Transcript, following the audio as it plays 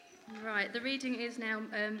Right, the reading is now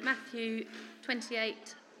Matthew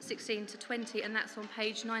 28:16 to 20, and that's on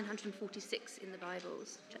page 946 in the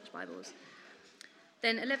Bibles, Church Bibles.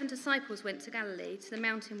 Then 11 disciples went to Galilee, to the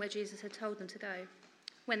mountain where Jesus had told them to go.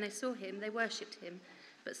 When they saw him, they worshipped him,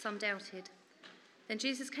 but some doubted. Then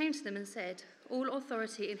Jesus came to them and said, "All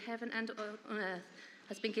authority in heaven and on earth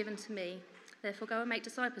has been given to me. Therefore go and make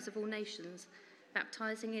disciples of all nations,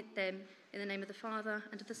 baptizing them in the name of the Father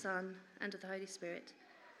and of the Son and of the Holy Spirit,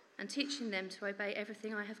 and teaching them to obey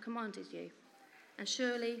everything I have commanded you. And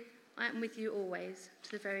surely I am with you always,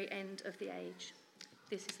 to the very end of the age."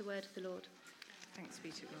 This is the word of the Lord. Thanks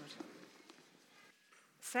be to God.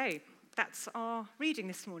 So, that's our reading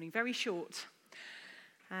this morning, very short.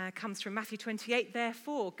 Comes from Matthew 28,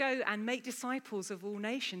 "Therefore, go and make disciples of all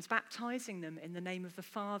nations, baptizing them in the name of the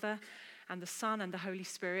Father and the Son and the Holy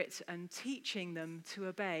Spirit, and teaching them to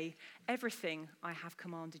obey everything I have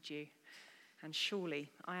commanded you. And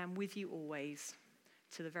surely I am with you always,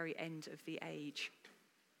 to the very end of the age."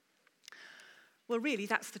 Well, really,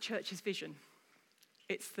 that's the church's vision.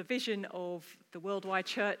 It's the vision of the worldwide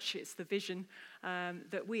church. It's the vision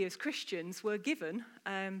that we as Christians were given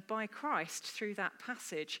by Christ through that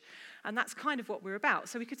passage. And that's kind of what we're about.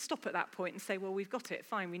 So we could stop at that point and say, well, we've got it,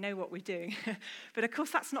 fine, we know what we're doing. But of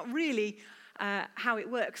course, that's not really how it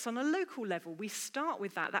works on a local level. We start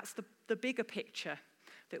with that. That's the bigger picture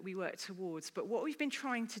that we work towards. But what we've been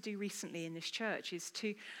trying to do recently in this church is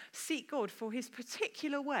to seek God for his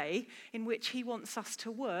particular way in which he wants us to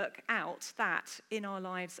work out that in our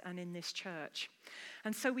lives and in this church.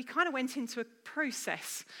 And so we kind of went into a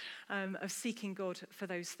process of seeking God for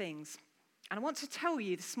those things. And I want to tell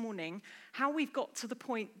you this morning how we've got to the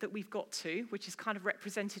point that we've got to, which is kind of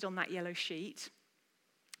represented on that yellow sheet.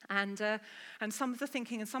 And some of the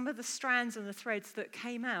thinking and some of the strands and the threads that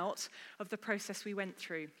came out of the process we went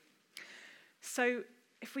through. So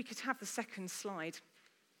if we could have the second slide.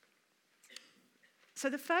 So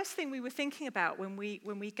the first thing we were thinking about when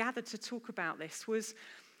we gathered to talk about this was,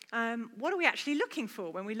 what are we actually looking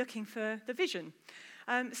for when we're looking for the vision?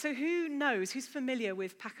 So who knows, who's familiar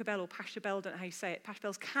with Pachelbel or Pachelbel, don't know how you say it,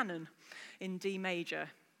 Pachelbel's canon in D major?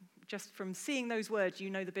 Just from seeing those words, you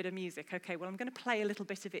know the bit of music. Okay, well, I'm going to play a little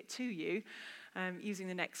bit of it to you using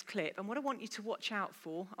the next clip. And what I want you to watch out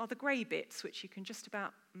for are the grey bits, which you can just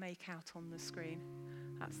about make out on the screen.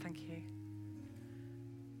 Thank you.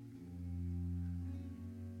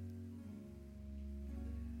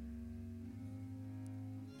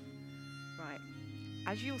 Right,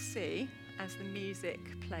 as you'll see, as the music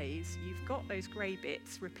plays, you've got those grey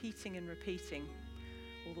bits repeating and repeating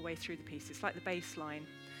all the way through the piece. It's like the bass line.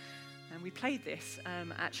 And we played this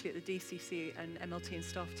actually at the DCC and MLT and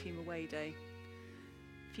staff team away day.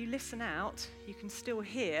 If you listen out, you can still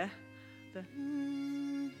hear the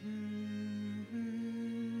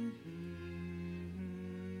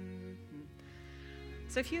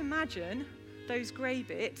So if you imagine, those grey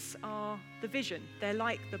bits are the vision. They're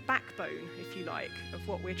like the backbone, if you like, of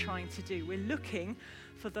what we're trying to do. We're looking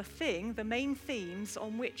for the main themes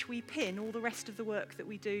on which we pin all the rest of the work that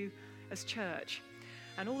we do as church.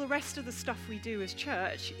 And all the rest of the stuff we do as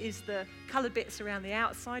church is the coloured bits around the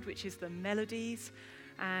outside, which is the melodies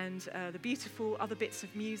and the beautiful other bits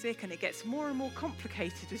of music. And it gets more and more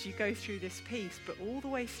complicated as you go through this piece. But all the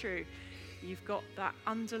way through, you've got that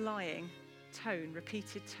underlying tone,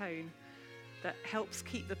 repeated tone, that helps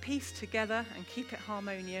keep the piece together and keep it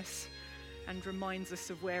harmonious and reminds us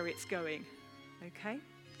of where it's going. Okay?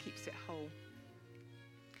 Keeps it whole.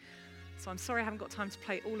 So I'm sorry I haven't got time to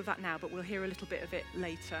play all of that now, but we'll hear a little bit of it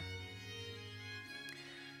later.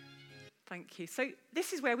 Thank you. So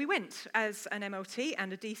this is where we went as an MLT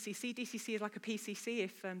and a DCC. DCC is like a PCC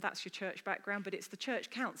if that's your church background, but it's the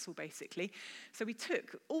church council basically. So we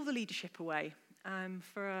took all the leadership away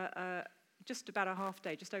for just about a half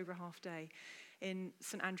day, just over a half day, in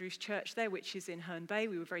St Andrew's Church there, which is in Herne Bay.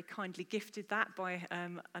 We were very kindly gifted that by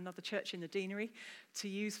another church in the deanery to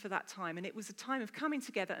use for that time. And it was a time of coming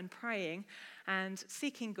together and praying and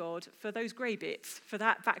seeking God for those grey bits, for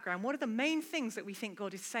that background. What are the main things that we think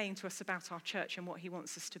God is saying to us about our church and what he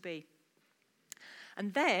wants us to be?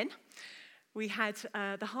 And then we had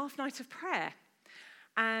the half night of prayer.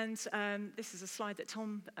 And this is a slide that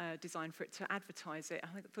Tom designed for it to advertise it. I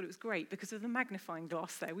thought it was great because of the magnifying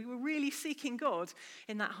glass there. We were really seeking God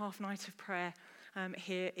in that half night of prayer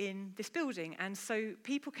here in this building. And so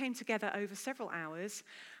people came together over several hours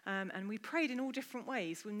And we prayed in all different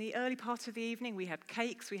ways. In the early part of the evening, we had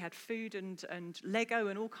cakes, we had food and Lego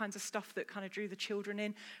and all kinds of stuff that kind of drew the children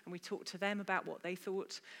in. And we talked to them about what they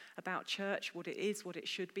thought about church, what it is, what it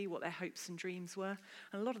should be, what their hopes and dreams were.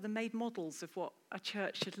 And a lot of them made models of what a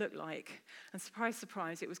church should look like. And surprise,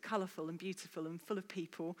 surprise, it was colourful and beautiful and full of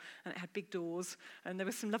people. And it had big doors. And there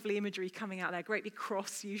was some lovely imagery coming out there, great big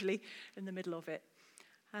cross usually in the middle of it.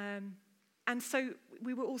 And so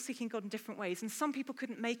we were all seeking God in different ways. And some people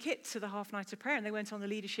couldn't make it to the half night of prayer and they weren't on the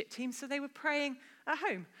leadership team, so they were praying at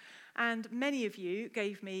home. And many of you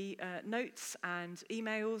gave me notes and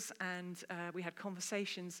emails, and we had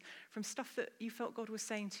conversations from stuff that you felt God was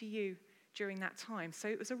saying to you during that time. So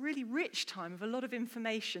it was a really rich time of a lot of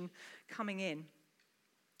information coming in.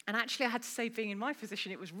 And actually, I had to say, being in my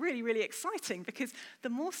position, it was really, really exciting, because the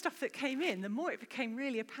more stuff that came in, the more it became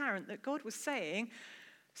really apparent that God was saying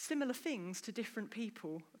similar things to different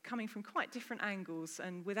people, coming from quite different angles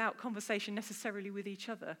and without conversation necessarily with each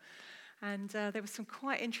other. And there were some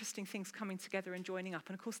quite interesting things coming together and joining up.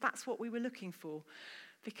 And of course, that's what we were looking for,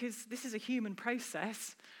 because this is a human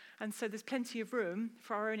process. And so there's plenty of room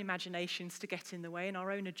for our own imaginations to get in the way and our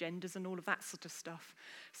own agendas and all of that sort of stuff.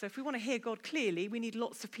 So if we want to hear God clearly, we need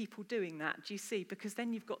lots of people doing that, do you see? Because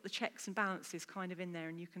then you've got the checks and balances kind of in there,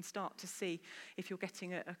 and you can start to see if you're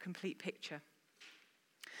getting a complete picture.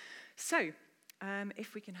 So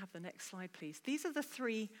if we can have the next slide, please. These are the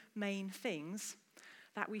three main things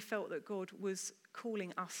that we felt that God was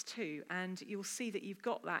calling us to. And you'll see that you've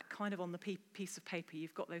got that kind of on the piece of paper.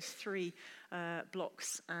 You've got those three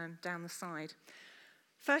blocks down the side.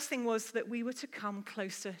 First thing was that we were to come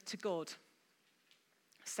closer to God.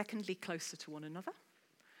 Secondly, closer to one another.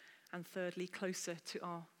 And thirdly, closer to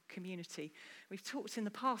our community. We've talked in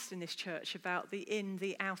the past in this church about the in,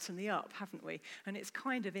 the out, and the up, haven't we? And it's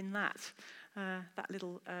kind of in that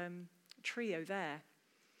little trio there.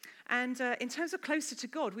 And in terms of closer to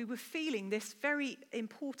God, we were feeling this very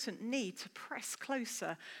important need to press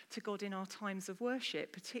closer to God in our times of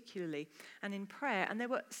worship, particularly, and in prayer. And there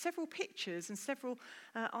were several pictures and several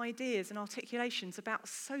ideas and articulations about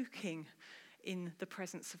soaking in the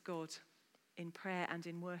presence of God in prayer and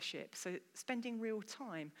in worship, so spending real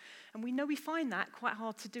time. And we know we find that quite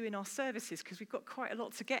hard to do in our services, because we've got quite a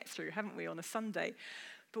lot to get through, haven't we, on a Sunday?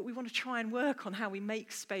 But we want to try and work on how we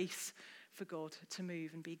make space for God to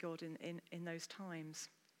move and be God in those times.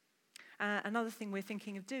 Another thing we're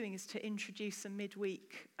thinking of doing is to introduce a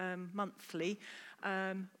midweek, monthly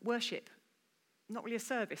worship. Not really a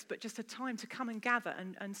service, but just a time to come and gather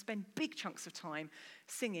and spend big chunks of time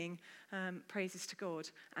singing praises to God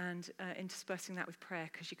and interspersing that with prayer,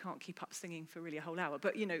 because you can't keep up singing for really a whole hour.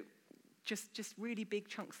 But, just really big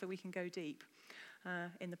chunks that we can go deep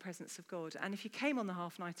in the presence of God. And if you came on the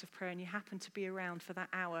half night of prayer and you happened to be around for that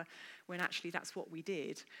hour when actually that's what we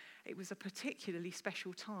did, it was a particularly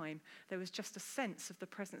special time. There was just a sense of the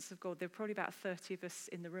presence of God. There were probably about 30 of us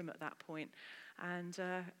in the room at that point. And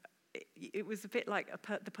it was a bit like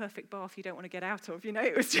the perfect bath you don't want to get out of,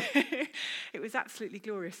 It was it was absolutely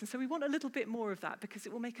glorious. And so we want a little bit more of that, because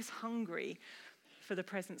it will make us hungry for the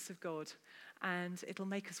presence of God, and it'll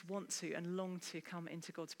make us want to and long to come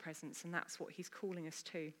into God's presence, and that's what he's calling us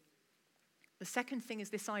to. The second thing is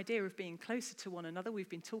this idea of being closer to one another. We've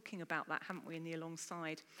been talking about that, haven't we, in the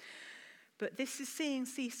alongside. But this is seeing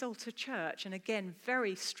Sea Salter Church, and again,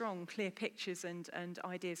 very strong, clear pictures and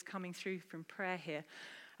ideas coming through from prayer here.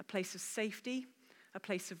 A place of safety, a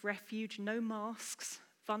place of refuge, no masks,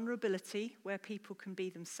 vulnerability, where people can be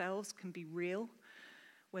themselves, can be real,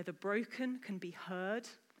 where the broken can be heard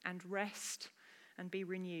and rest and be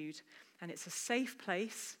renewed. And it's a safe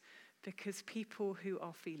place because people who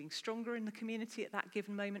are feeling stronger in the community at that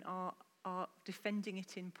given moment are defending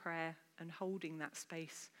it in prayer and holding that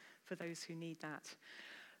space for those who need that.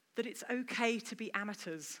 That it's okay to be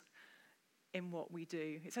amateurs in what we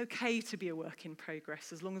do. It's okay to be a work in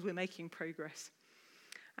progress as long as we're making progress.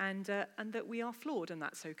 And that we are flawed, and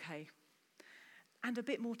that's okay. And a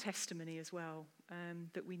bit more testimony as well,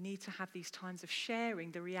 that we need to have these times of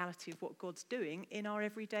sharing the reality of what God's doing in our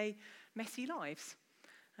everyday messy lives,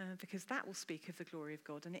 because that will speak of the glory of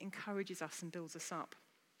God, and it encourages us and builds us up.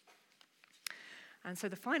 And so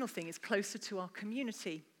the final thing is closer to our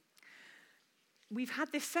community. We've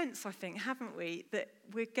had this sense, I think, haven't we, that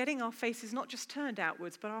we're getting our faces not just turned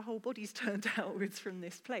outwards, but our whole bodies turned outwards from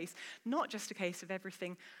this place. Not just a case of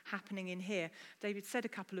everything happening in here. David said a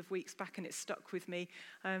couple of weeks back, and it stuck with me,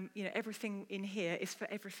 everything in here is for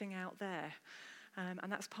everything out there.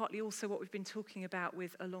 And that's partly also what we've been talking about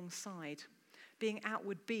with Alongside. Being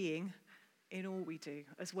outward being in all we do,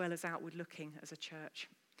 as well as outward looking as a church.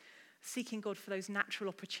 seeking God for those natural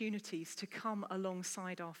opportunities to come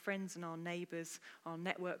alongside our friends and our neighbours, our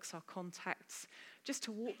networks, our contacts, just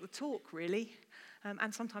to walk the talk, really,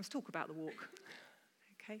 and sometimes talk about the walk.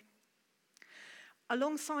 Okay.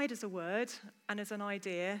 Alongside as a word and as an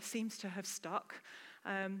idea seems to have stuck.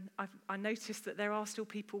 I noticed that there are still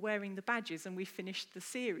people wearing the badges, and we finished the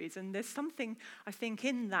series, and there's something, I think,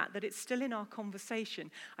 in that it's still in our conversation.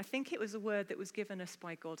 I think it was a word that was given us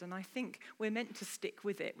by God, and I think we're meant to stick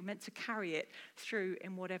with it. We're meant to carry it through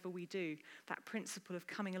in whatever we do. That principle of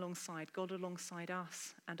coming alongside, God alongside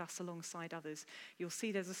us, and us alongside others. You'll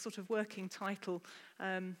see there's a sort of working title,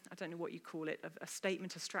 I don't know what you call it, a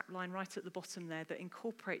statement, a strapline right at the bottom there that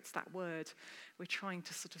incorporates that word. We're trying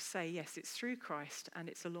to sort of say, yes, it's through Christ, and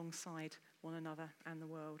it's alongside one another and the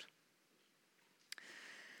world.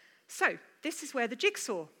 So this is where the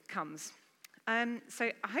jigsaw comes. So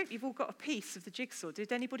I hope you've all got a piece of the jigsaw.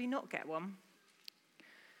 Did anybody not get one?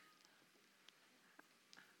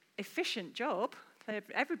 Efficient job.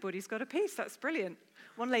 Everybody's got a piece. That's brilliant.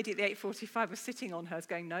 One lady at the 8:45 was sitting on hers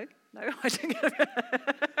going, no, I didn't get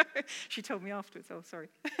it. She told me afterwards, oh, sorry.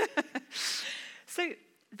 So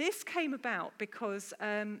this came about because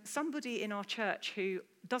somebody in our church who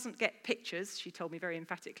doesn't get pictures, she told me very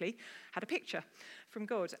emphatically, had a picture from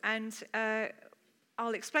God. And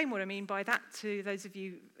I'll explain what I mean by that to those of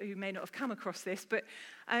you who may not have come across this, but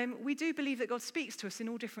we do believe that God speaks to us in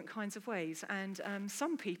all different kinds of ways. And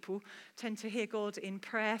some people tend to hear God in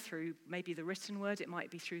prayer through maybe the written word. It might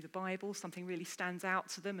be through the Bible. Something really stands out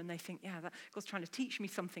to them and they think, yeah, God's trying to teach me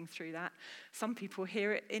something through that. Some people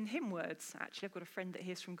hear it in hymn words. Actually, I've got a friend that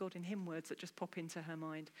hears from God in hymn words that just pop into her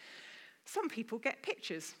mind. Some people get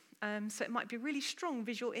pictures. So it might be a really strong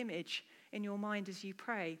visual image in your mind as you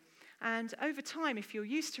pray. And over time, if you're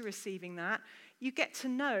used to receiving that, you get to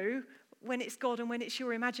know when it's God and when it's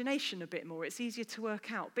your imagination a bit more. It's easier to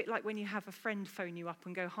work out, a bit like when you have a friend phone you up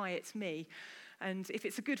and go, hi, it's me. And if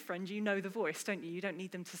it's a good friend, you know the voice, don't you? You don't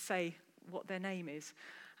need them to say what their name is.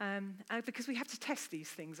 Because we have to test these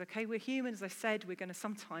things, okay? We're human, as I said. We're going to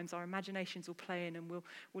sometimes, our imaginations will play in and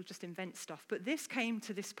we'll just invent stuff. But this came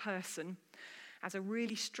to this person as a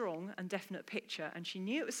really strong and definite picture, and she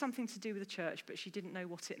knew it was something to do with the church, but she didn't know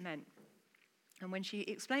what it meant. And when she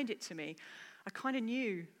explained it to me, I kind of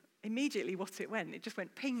knew immediately what it went. It just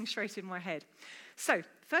went ping straight in my head. So,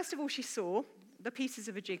 first of all, she saw the pieces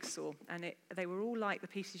of a jigsaw, and they were all like the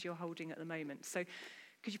pieces you're holding at the moment. So,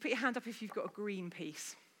 could you put your hand up if you've got a green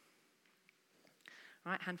piece?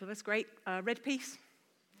 All right, handful of us, great. Red piece,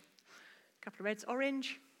 a couple of reds,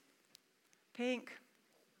 orange, pink.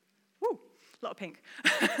 Woo! A lot of pink.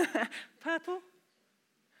 Purple,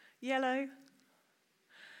 yellow,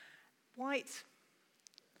 white.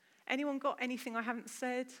 Anyone got anything I haven't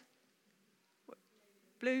said?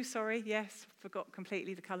 Blue, sorry, yes, forgot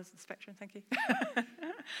completely the colours of the spectrum, thank you.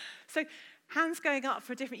 So, hands going up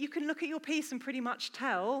for a different, you can look at your piece and pretty much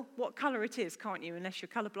tell what colour it is, can't you? Unless you're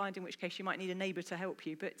colourblind, in which case you might need a neighbour to help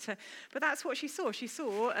you. But that's what she saw. She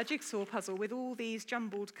saw a jigsaw puzzle with all these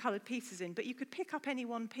jumbled coloured pieces in. But you could pick up any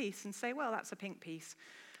one piece and say, well, that's a pink piece,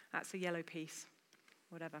 that's a yellow piece,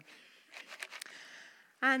 whatever.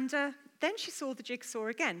 And then she saw the jigsaw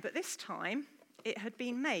again, but this time it had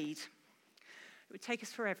been made. It would take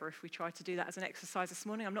us forever if we tried to do that as an exercise this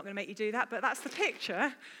morning. I'm not going to make you do that, but that's the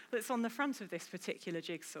picture that's on the front of this particular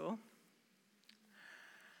jigsaw.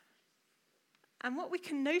 And what we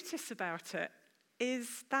can notice about it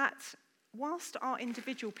is that whilst our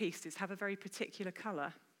individual pieces have a very particular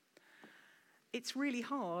colour, it's really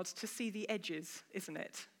hard to see the edges, isn't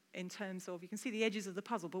it? In terms of, you can see the edges of the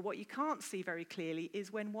puzzle, but what you can't see very clearly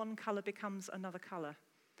is when one colour becomes another colour.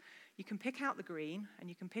 You can pick out the green and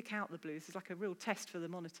you can pick out the blue. This is like a real test for the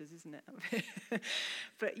monitors, isn't it?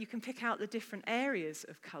 But you can pick out the different areas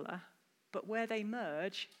of colour, but where they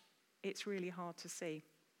merge, it's really hard to see.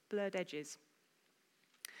 Blurred edges.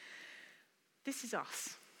 This is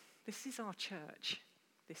us. This is our church,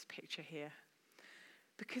 this picture here.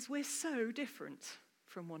 Because we're so different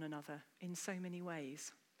from one another in so many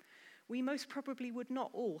ways. We most probably would not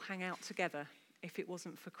all hang out together if it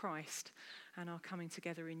wasn't for Christ and our coming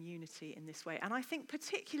together in unity in this way. And I think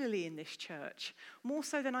particularly in this church, more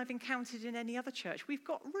so than I've encountered in any other church, we've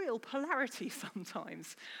got real polarity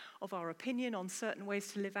sometimes of our opinion on certain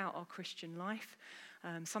ways to live out our Christian life,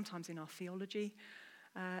 sometimes in our theology,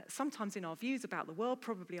 sometimes in our views about the world,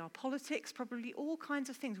 probably our politics, probably all kinds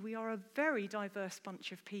of things. We are a very diverse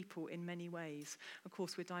bunch of people in many ways. Of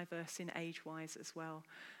course, we're diverse in age-wise as well,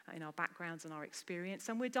 in our backgrounds and our experience,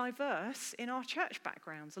 and we're diverse in our church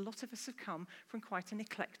backgrounds. A lot of us have come from quite an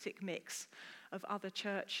eclectic mix of other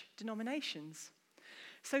church denominations.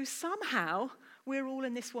 So somehow we're all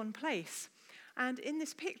in this one place. And in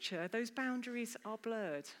this picture, those boundaries are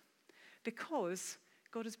blurred because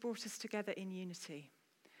God has brought us together in unity.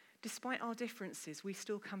 Despite our differences, we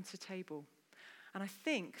still come to table. And I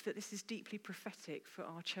think that this is deeply prophetic for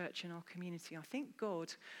our church and our community. I think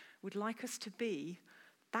God would like us to be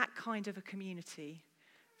that kind of a community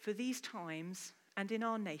for these times and in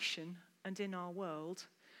our nation and in our world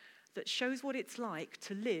that shows what it's like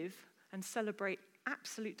to live and celebrate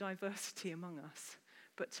absolute diversity among us,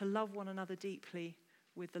 but to love one another deeply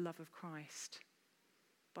with the love of Christ.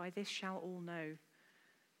 By this shall all know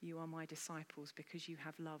you are my disciples, because you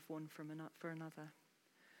have love one for another.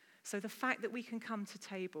 So the fact that we can come to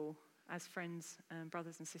table as friends and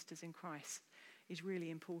brothers and sisters in Christ is really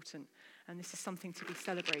important, and this is something to be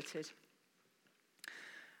celebrated.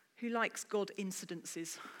 Who likes God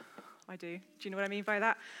incidences? I do. Do you know what I mean by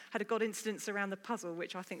that? Had a God incidence around the puzzle,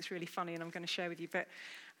 which I think is really funny, and I'm going to share with you. But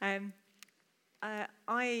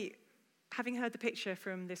I, having heard the picture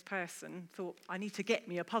from this person, thought, I need to get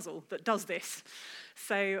me a puzzle that does this.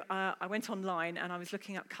 So I went online and I was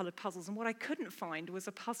looking up coloured puzzles, and what I couldn't find was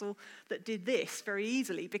a puzzle that did this very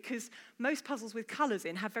easily, because most puzzles with colours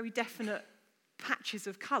in have very definite patches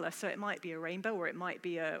of colour. So it might be a rainbow, or it might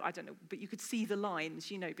be I don't know, but you could see the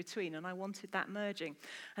lines, between, and I wanted that merging.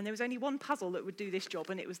 And there was only one puzzle that would do this job,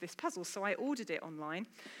 and it was this puzzle. So I ordered it online,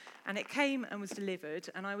 and it came and was delivered,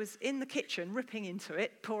 and I was in the kitchen ripping into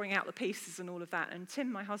it, pouring out the pieces and all of that, and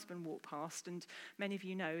Tim, my husband, walked past, and many of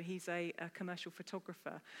you know he's a commercial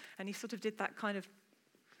photographer, and he sort of did that kind of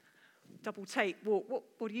double take walk.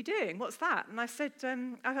 What are you doing? What's that? And I said,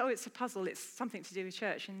 oh, it's a puzzle. It's something to do with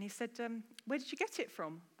church. And he said, where did you get it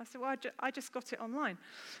from? I said, well, I just got it online.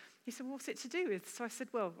 He said, well, what's it to do with? So I said,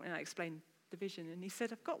 well, and I explained the vision. And he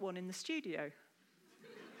said, I've got one in the studio.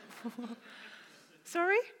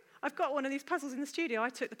 Sorry? I've got one of these puzzles in the studio. I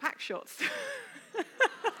took the pack shots.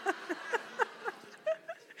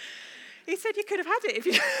 He said, you could have had it if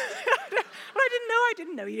you... Well, I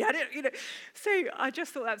didn't know you had it, So I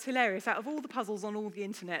just thought that's hilarious. Out of all the puzzles on all the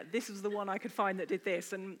internet, this was the one I could find that did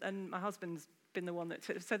this, and my husband's been the one that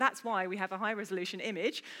took it. So that's why we have a high-resolution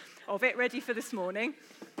image of it ready for this morning,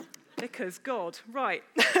 because God, right.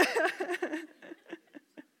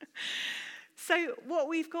 So what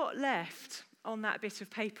we've got left on that bit of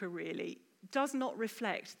paper really does not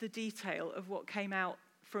reflect the detail of what came out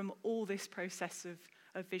from all this process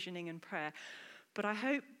of visioning and prayer. But I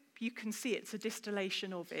hope you can see it's a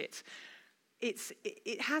distillation of it.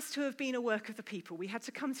 It has to have been a work of the people. We had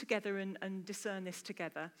to come together and discern this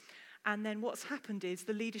together. And then what's happened is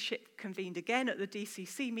the leadership convened again at the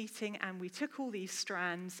DCC meeting, and we took all these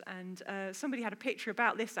strands, and somebody had a picture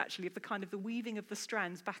about this actually, of the kind of the weaving of the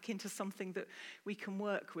strands back into something that we can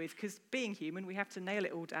work with, because being human, we have to nail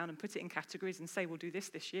it all down and put it in categories and say, we'll do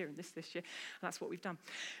this year and this year, and that's what we've done.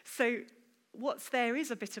 So what's there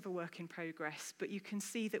is a bit of a work in progress, but you can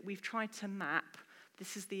see that we've tried to map,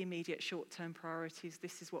 this is the immediate short-term priorities,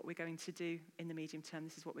 this is what we're going to do in the medium term,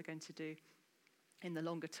 this is what we're going to do in the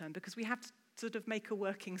longer term, because we have to sort of make a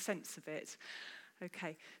working sense of it.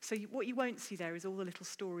 Okay, so what you won't see there is all the little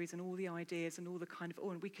stories and all the ideas and all the kind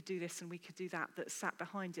of, and we could do this and we could do that sat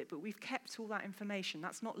behind it, but we've kept all that information.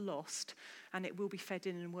 That's not lost, and it will be fed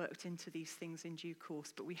in and worked into these things in due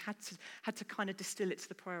course, but we had to kind of distill it to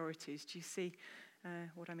the priorities. Do you see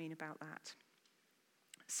what I mean about that?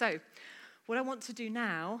 So what I want to do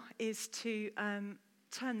now is to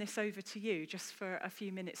turn this over to you just for a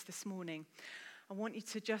few minutes this morning. I want you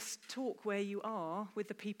to just talk where you are with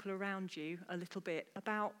the people around you a little bit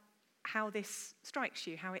about how this strikes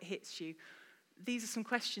you, how it hits you. These are some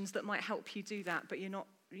questions that might help you do that, but they're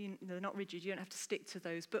not rigid. You don't have to stick to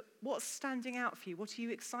those. But what's standing out for you? What are you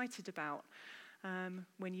excited about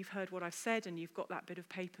when you've heard what I've said and you've got that bit of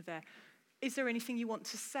paper there? Is there anything you want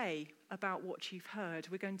to say about what you've heard?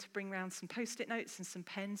 We're going to bring round some post-it notes and some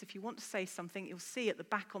pens. If you want to say something, you'll see at the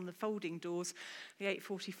back on the folding doors, the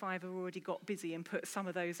 8:45 have already got busy and put some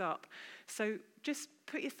of those up. So just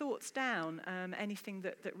put your thoughts down, anything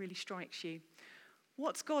that really strikes you.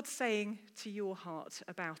 What's God saying to your heart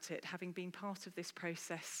about it, having been part of this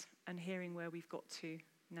process and hearing where we've got to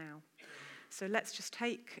now? So let's just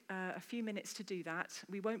take a few minutes to do that.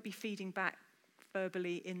 We won't be feeding back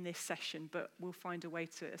verbally in this session, but we'll find a way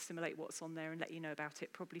to assimilate what's on there and let you know about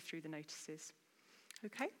it, probably through the notices.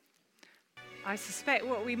 Okay? I suspect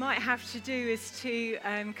what we might have to do is to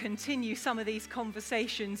continue some of these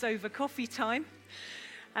conversations over coffee time.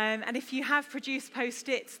 And if you have produced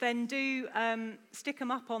post-its, then do stick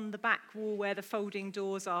them up on the back wall where the folding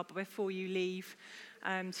doors are before you leave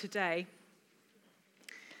today.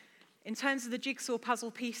 In terms of the jigsaw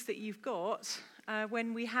puzzle piece that you've got,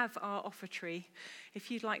 when we have our offertory,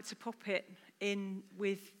 if you'd like to pop it in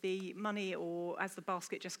with the money, or as the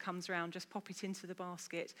basket just comes around, just pop it into the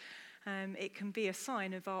basket. It can be a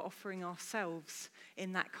sign of our offering ourselves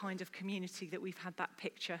in that kind of community, that we've had that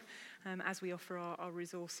picture as we offer our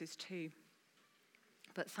resources too.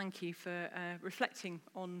 But thank you for reflecting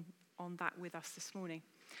on that with us this morning.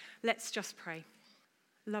 Let's just pray.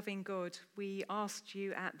 Loving God, we asked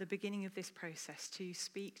you at the beginning of this process to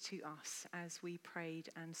speak to us as we prayed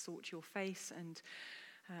and sought your face and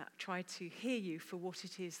tried to hear you for what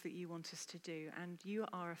it is that you want us to do. And you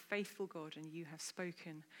are a faithful God, and you have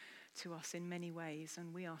spoken to us in many ways,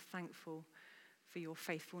 and we are thankful for your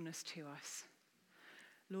faithfulness to us.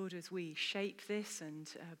 Lord, as we shape this and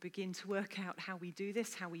begin to work out how we do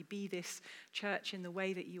this, how we be this church in the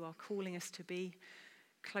way that you are calling us to be,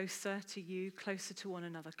 closer to you, closer to one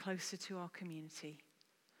another, closer to our community.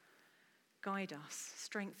 Guide us,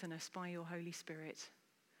 strengthen us by your Holy Spirit.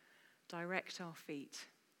 Direct our feet.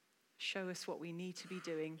 Show us what we need to be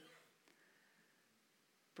doing.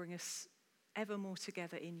 Bring us ever more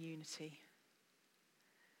together in unity.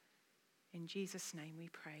 In Jesus' name we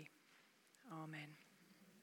pray. Amen.